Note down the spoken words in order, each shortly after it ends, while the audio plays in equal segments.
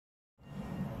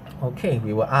Okay,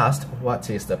 we were asked what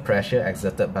is the pressure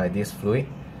exerted by this fluid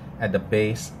at the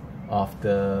base of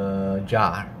the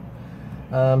jar.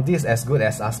 This is as good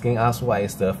as asking us what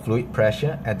is the fluid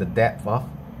pressure at the depth of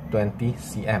 20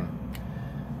 cm.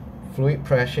 Fluid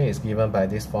pressure is given by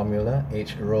this formula,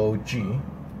 H rho G.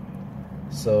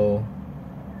 So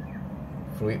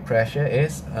fluid pressure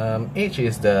is, H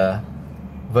is the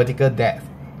vertical depth.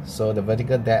 So the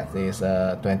vertical depth is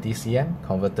 20 cm,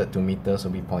 converted to meters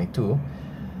will be 0.2.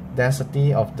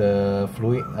 Density of the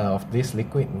fluid, of this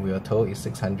liquid, we are told is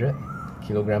 600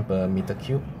 kg per meter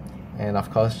cube. And of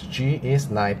course, G is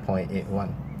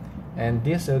 9.81. And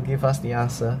this will give us the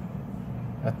answer,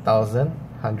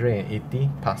 1180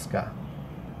 Pascal.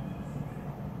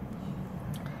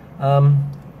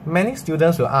 Many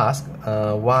students will ask,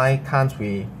 why can't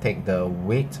we take the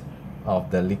weight of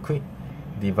the liquid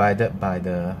divided by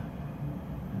the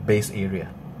base area?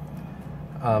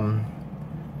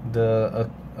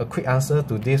 A quick answer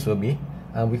to this will be,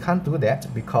 we can't do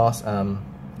that because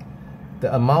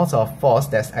the amount of force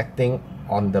that's acting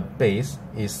on the base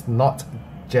is not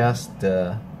just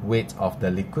the weight of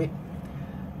the liquid.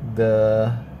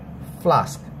 The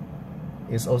flask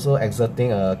is also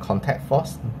exerting a contact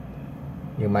force,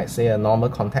 you might say a normal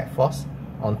contact force,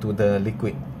 onto the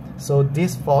liquid. So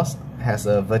this force has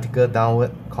a vertical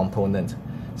downward component,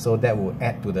 so that will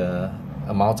add to the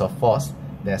amount of force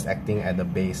that's acting at the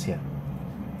base here.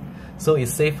 So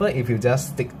it's safer if you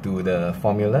just stick to the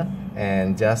formula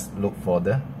and just look for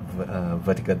the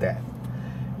vertical depth.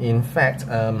 In fact,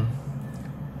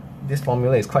 this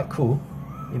formula is quite cool.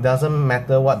 It doesn't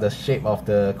matter what the shape of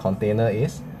the container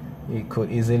is. It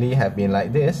could easily have been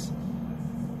like this,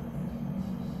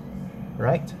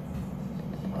 right?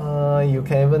 You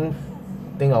can even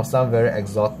think of some very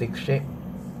exotic shape.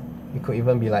 It could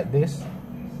even be like this.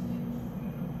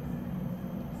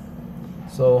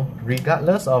 So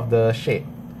regardless of the shape,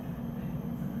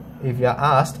 if you are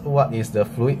asked what is the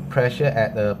fluid pressure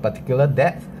at a particular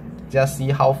depth, just see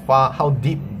how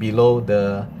deep below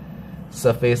the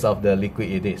surface of the liquid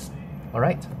it is.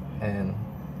 Alright, and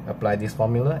apply this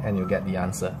formula and you get the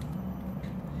answer.